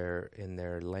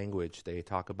their language. They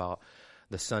talk about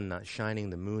the sun not shining,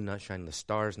 the moon not shining, the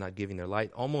stars not giving their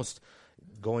light, almost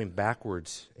going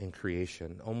backwards in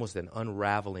creation, almost an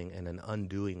unraveling and an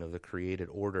undoing of the created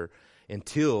order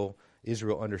until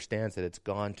Israel understands that it's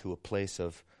gone to a place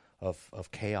of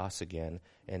chaos again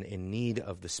and in need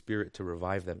of the Spirit to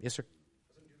revive them. Yes, sir?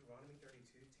 Doesn't Deuteronomy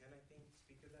 32:10, I think,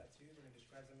 speak of that too, when it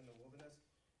describes them in the wilderness?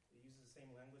 It uses the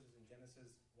same language as in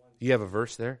Genesis 1. You have a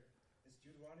verse there? It's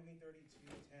Deuteronomy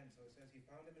 32:10, so it says, he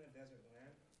found him in a desert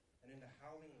land and in the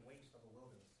howling waste of a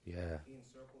wilderness. Yeah. He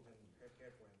encircled him and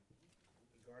cared for him.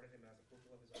 He guarded him as a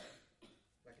pupil of his eye,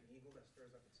 like an eagle that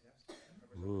stirs up its nest.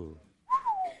 Ooh.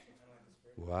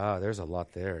 Wow, there's a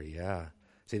lot there, yeah.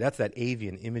 See, that's that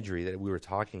avian imagery that we were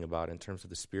talking about in terms of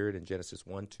the Spirit in Genesis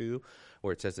 1:2,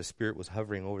 where it says the Spirit was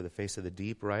hovering over the face of the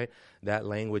deep, right? That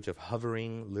language of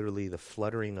hovering, literally the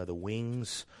fluttering of the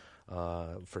wings.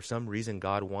 For some reason,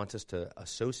 God wants us to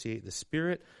associate the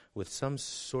Spirit with some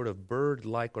sort of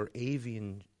bird-like or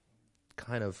avian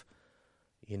kind of,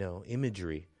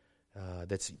 imagery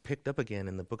that's picked up again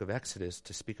in the book of Exodus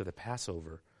to speak of the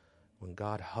Passover, when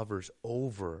God hovers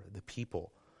over the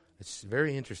people. It's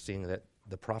very interesting that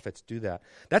the prophets do that.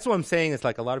 That's what I'm saying. It's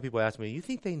like a lot of people ask me, you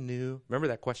think they knew? Remember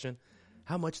that question?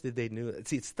 How much did they knew?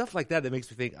 See, it's stuff like that makes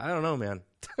me think, I don't know, man.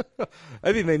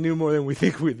 I think they knew more than we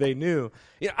think they knew.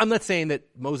 I'm not saying that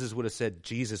Moses would have said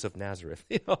Jesus of Nazareth,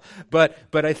 but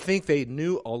I think they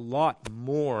knew a lot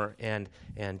more, and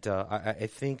I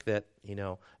think that,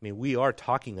 we are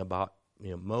talking about,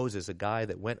 Moses, a guy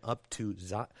that went up to,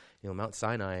 Mount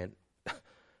Sinai and,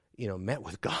 met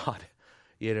with God.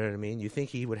 You know what I mean? You think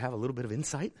he would have a little bit of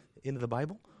insight into the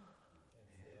Bible?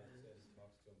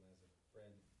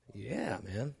 Yeah,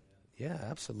 man. Yeah,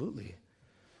 absolutely.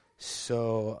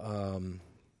 So,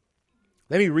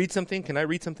 let me read something. Can I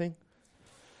read something?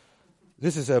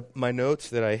 This is my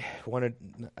notes that I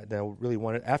really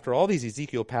wanted. After all these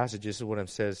Ezekiel passages, is what it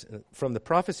says. From the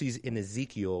prophecies in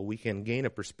Ezekiel, we can gain a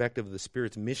perspective of the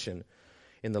Spirit's mission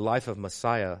in the life of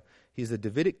Messiah. He's the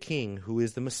Davidic king who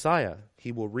is the Messiah.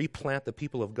 He will replant the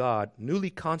people of God, newly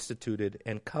constituted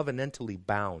and covenantally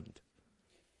bound.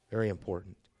 Very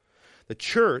important. The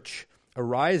church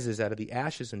arises out of the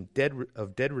ashes and dead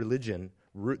religion,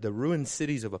 the ruined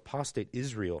cities of apostate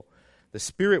Israel. The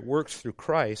Spirit works through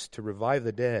Christ to revive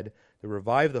the dead, to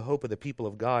revive the hope of the people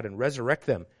of God, and resurrect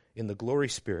them in the glory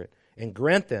Spirit, and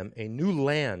grant them a new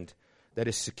land that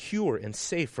is secure and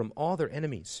safe from all their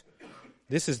enemies.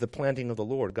 This is the planting of the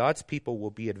Lord. God's people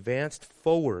will be advanced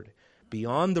forward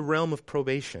beyond the realm of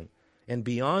probation and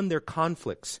beyond their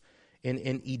conflicts in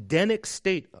an Edenic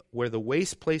state where the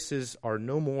waste places are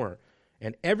no more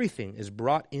and everything is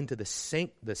brought into the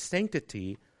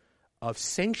sanctity of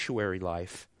sanctuary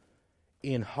life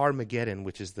in Armageddon,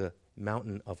 which is the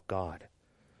mountain of God.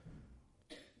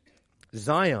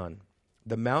 Zion,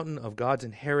 the mountain of God's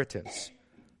inheritance.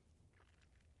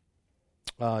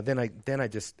 Then I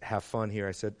just have fun here.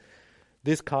 I said,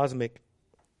 this cosmic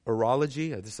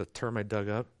orology, this is a term I dug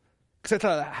up. Because I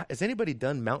thought, has anybody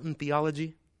done mountain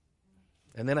theology?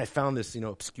 And then I found this,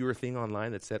 obscure thing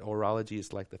online that said orology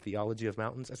is like the theology of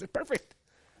mountains. I said, perfect.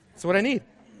 That's what I need.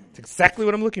 It's exactly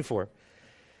what I'm looking for.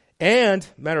 And,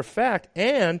 matter of fact,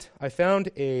 I found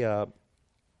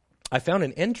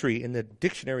an entry in the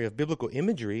Dictionary of Biblical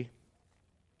Imagery,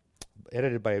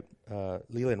 edited by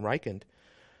Leland Reichend,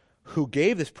 who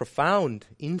gave this profound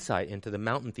insight into the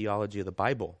mountain theology of the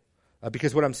Bible.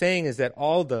 Because what I'm saying is that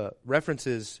all the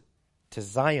references to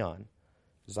Zion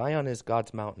is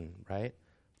God's mountain, right?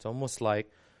 It's almost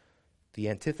like the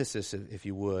antithesis, if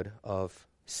you would, of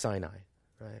Sinai,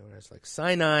 right? Where it's like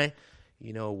Sinai,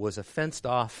 was a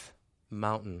fenced-off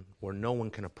mountain where no one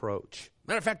can approach.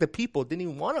 Matter of fact, the people didn't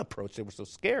even want to approach. They were so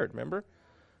scared, remember?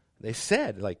 They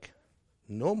said,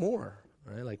 no more.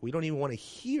 Right? Like, we don't even want to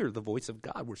hear the voice of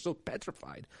God. We're so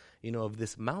petrified, of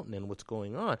this mountain and what's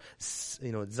going on.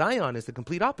 Zion is the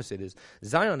complete opposite.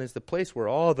 Zion is the place where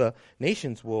all the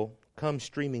nations will come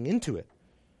streaming into it.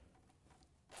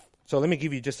 So let me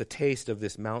give you just a taste of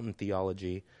this mountain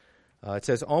theology. It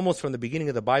says, almost from the beginning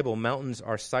of the Bible, mountains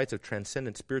are sites of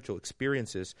transcendent spiritual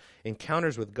experiences,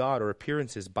 encounters with God or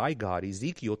appearances by God.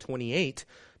 Ezekiel 28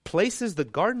 places the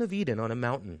Garden of Eden on a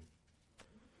mountain.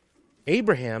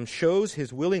 Abraham shows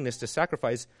his willingness to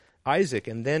sacrifice Isaac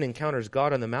and then encounters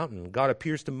God on the mountain. God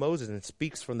appears to Moses and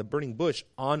speaks from the burning bush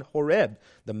on Horeb,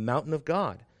 the mountain of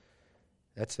God.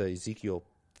 That's Exodus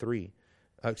 3.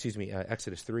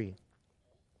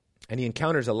 And he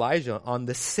encounters Elijah on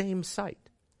the same site.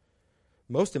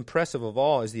 Most impressive of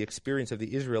all is the experience of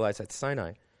the Israelites at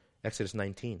Sinai, Exodus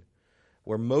 19,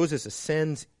 where Moses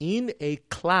ascends in a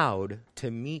cloud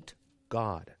to meet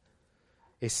God.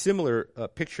 A similar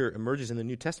picture emerges in the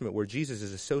New Testament where Jesus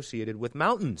is associated with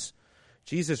mountains.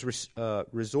 Jesus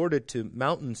resorted to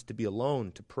mountains to be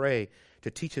alone, to pray, to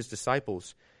teach his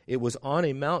disciples. It was on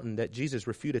a mountain that Jesus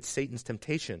refuted Satan's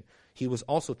temptation. He was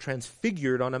also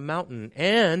transfigured on a mountain,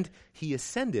 and he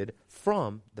ascended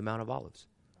from the Mount of Olives.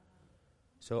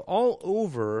 So all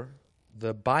over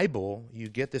the Bible, you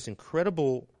get this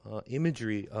incredible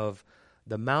imagery of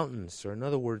the mountains, or in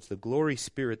other words, the glory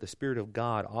spirit, the Spirit of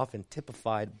God, often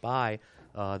typified by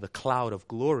the cloud of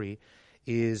glory,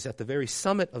 is at the very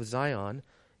summit of Zion,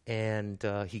 and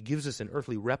he gives us an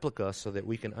earthly replica so that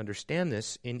we can understand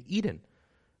this in Eden,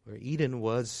 where Eden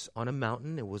was on a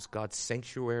mountain. It was God's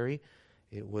sanctuary.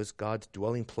 It was God's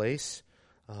dwelling place.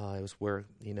 It was where,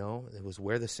 it was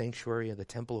where the sanctuary of the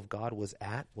temple of God was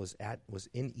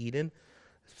in Eden,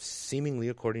 seemingly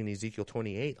according to Ezekiel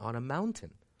 28, on a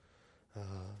mountain.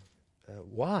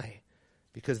 Why?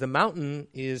 Because the mountain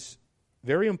is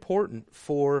very important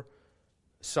for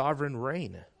sovereign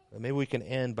reign. Maybe we can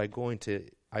end by going to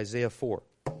Isaiah 4.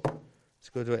 Let's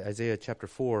go to Isaiah chapter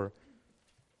 4,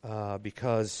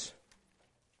 because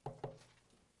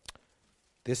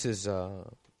this is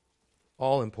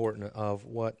all important of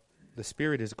what the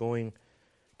Spirit is going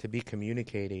to be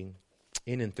communicating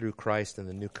in and through Christ in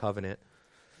the new covenant.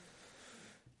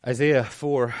 Isaiah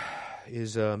 4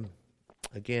 is,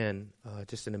 again,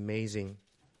 just an amazing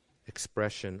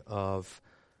expression of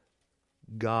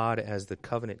God as the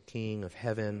covenant king of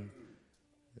heaven.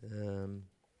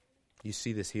 You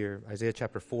see this here. Isaiah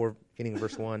chapter 4, beginning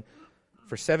verse 1.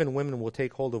 For 7 women will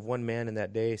take hold of one man in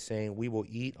that day, saying, we will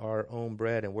eat our own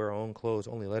bread and wear our own clothes.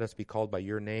 Only let us be called by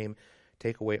your name.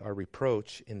 Take away our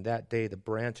reproach. In that day the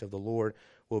branch of the Lord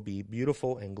will be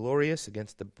beautiful and glorious.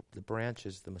 Against the branch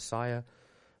is the Messiah.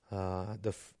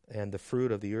 And the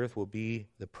fruit of the earth will be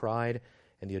the pride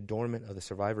and the adornment of the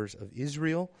survivors of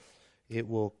Israel. It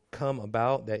will come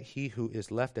about that he who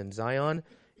is left in Zion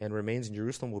and remains in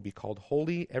Jerusalem will be called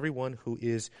holy, everyone who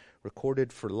is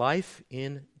recorded for life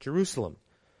in Jerusalem.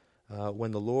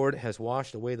 When the Lord has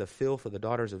washed away the filth of the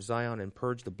daughters of Zion and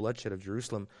purged the bloodshed of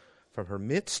Jerusalem from her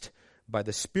midst, by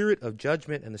the spirit of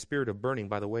judgment and the spirit of burning.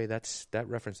 By the way, that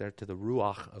reference there to the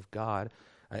Ruach of God.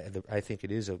 I think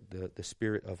it is the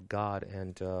Spirit of God,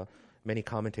 and many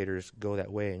commentators go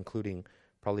that way, including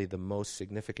probably the most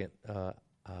significant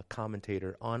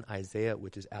commentator on Isaiah,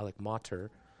 which is Alec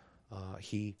Motter.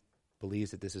 He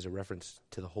believes that this is a reference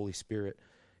to the Holy Spirit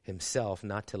himself,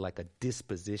 not to like a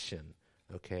disposition,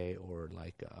 okay, or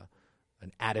like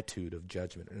an attitude of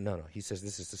judgment. No. He says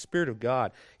this is the Spirit of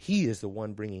God. He is the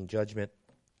one bringing judgment,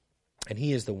 and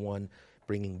he is the one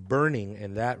bringing burning,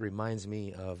 and that reminds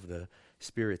me of the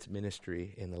Spirit's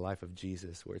ministry in the life of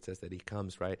Jesus, where it says that he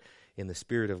comes, right, in the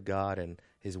Spirit of God, and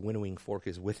his winnowing fork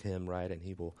is with him, right, and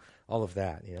he will, all of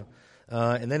that,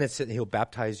 and then he'll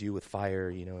baptize you with fire,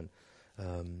 and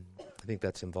I think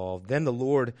that's involved. Then the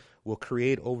Lord will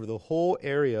create over the whole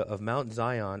area of Mount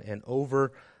Zion and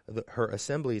over her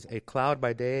assemblies a cloud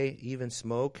by day, even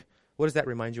smoke. What does that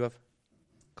remind you of?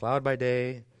 Cloud by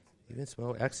day, even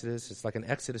smoke. Exodus, it's like an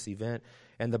Exodus event.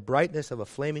 And the brightness of a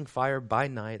flaming fire by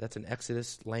night, that's an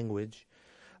Exodus language.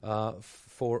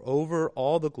 For over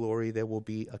all the glory there will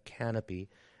be a canopy.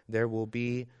 There will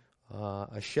be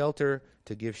a shelter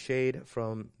to give shade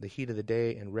from the heat of the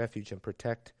day, and refuge and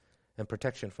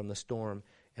protection from the storm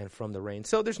and from the rain.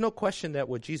 So there's no question that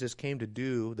what Jesus came to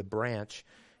do, the branch,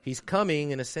 he's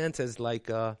coming in a sense as like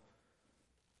the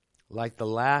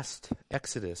last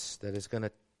Exodus that is going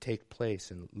to take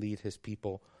place and lead his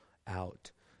people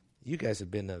out. You guys have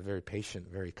been very patient,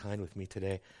 very kind with me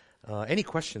today. Any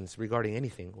questions regarding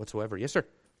anything whatsoever? Yes, sir. Can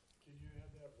you add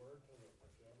that word to the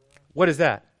vocabulary? What is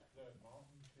that? That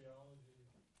mountain theology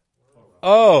word?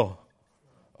 Oh,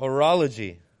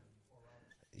 orology.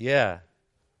 Yeah.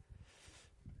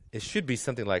 It should be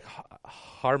something like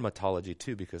harmatology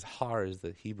too, because har is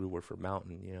the Hebrew word for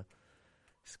mountain,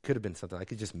 This could have been something. I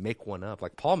could just make one up.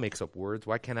 Like Paul makes up words.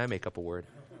 Why can't I make up a word?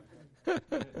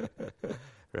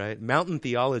 Right? Mountain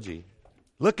theology.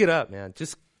 Look it up, man.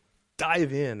 Just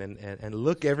dive in and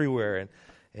look everywhere.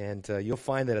 And you'll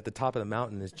find that at the top of the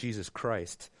mountain is Jesus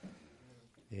Christ.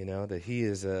 You know, that he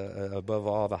is above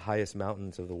all the highest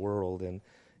mountains of the world. And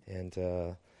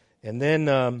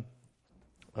then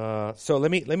so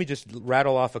let me just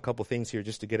rattle off a couple things here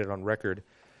just to get it on record.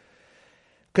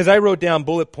 Because I wrote down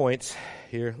bullet points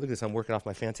here. Look at this, I'm working off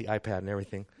my fancy iPad and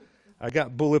everything. I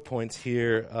got bullet points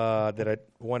here that I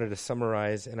wanted to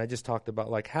summarize, and I just talked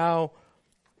about like how's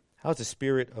the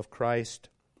Spirit of Christ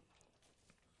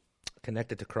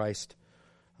connected to Christ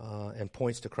and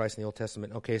points to Christ in the Old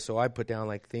Testament. Okay, so I put down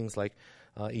like things like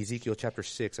Ezekiel chapter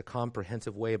 6, a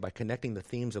comprehensive way by connecting the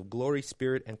themes of glory,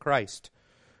 Spirit, and Christ,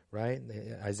 right?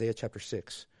 Isaiah chapter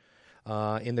 6.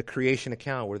 In the creation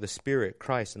account where the Spirit,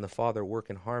 Christ, and the Father work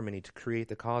in harmony to create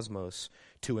the cosmos,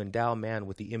 to endow man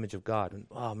with the image of God. And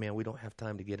oh man, we don't have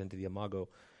time to get into the Imago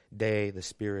Dei, the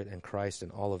Spirit, and Christ,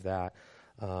 and all of that.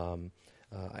 I'm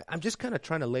just kind of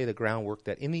trying to lay the groundwork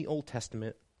that in the Old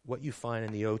Testament, what you find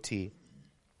in the OT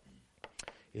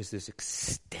is this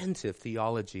extensive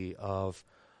theology of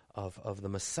the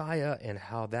Messiah and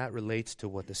how that relates to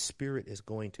what the Spirit is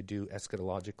going to do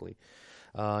eschatologically.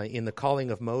 In the calling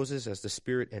of Moses, as the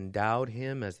Spirit endowed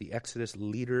him as the Exodus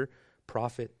leader,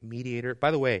 prophet, mediator.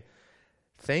 By the way,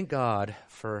 thank God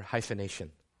for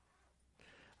hyphenation.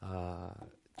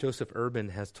 Joseph Urban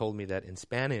has told me that in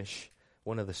Spanish,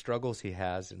 one of the struggles he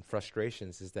has and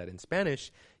frustrations is that in Spanish,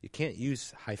 you can't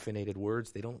use hyphenated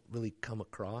words. They don't really come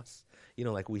across. You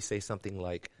know, like we say something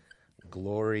like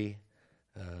glory.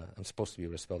 I'm supposed to be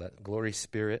able to spell that. Glory,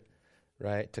 Spirit,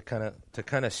 right? To kind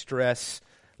of stress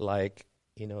like,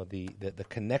 you know, the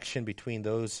connection between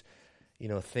those, you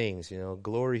know, things. You know,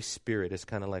 glory, Spirit is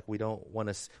kind of like we don't want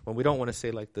to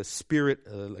say like the Spirit,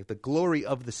 like the glory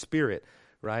of the Spirit,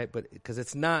 right? But because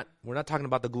we're not talking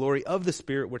about the glory of the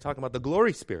Spirit, we're talking about the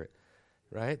glory Spirit,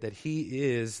 right? That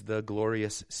He is the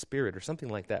glorious Spirit or something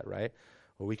like that, right?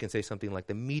 Or we can say something like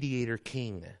the mediator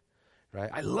King,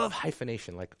 right? I love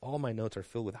hyphenation. Like all my notes are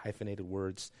filled with hyphenated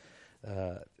words.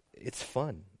 It's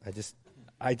fun. I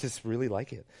just really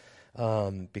like it.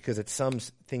 Because it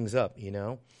sums things up, you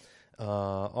know.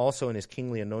 Also in his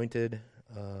kingly anointed,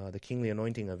 the kingly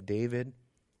anointing of David,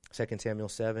 2 Samuel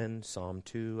 7, Psalm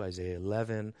 2, Isaiah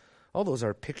 11, all those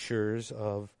are pictures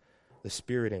of the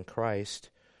Spirit in Christ.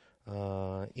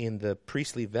 In the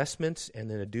priestly vestments and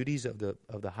in the duties of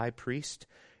the high priest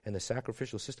and the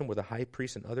sacrificial system where the high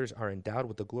priest and others are endowed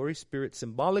with the glory Spirit,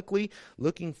 symbolically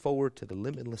looking forward to the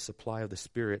limitless supply of the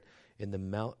Spirit in the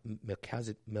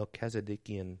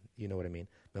Melchizedekian, you know what I mean,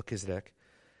 Melchizedek,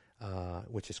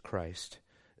 which is Christ.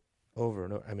 Over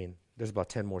and over. I mean, there's about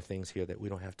 10 more things here that we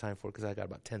don't have time for because I got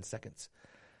about 10 seconds.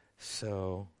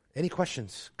 So, any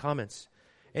questions, comments,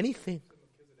 anything?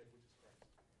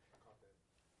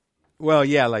 Well,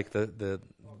 yeah, like the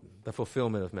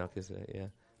fulfillment of Melchizedek, yeah.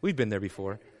 We've been there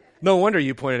before. No wonder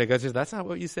you pointed at us. That's not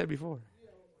what you said before.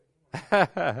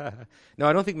 No,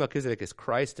 I don't think Melchizedek is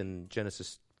Christ in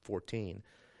Genesis 14.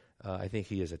 I think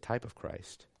he is a type of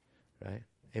Christ, right?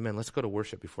 Amen. Let's go to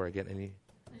worship before I get any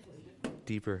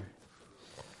deeper.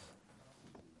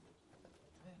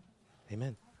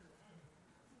 Amen.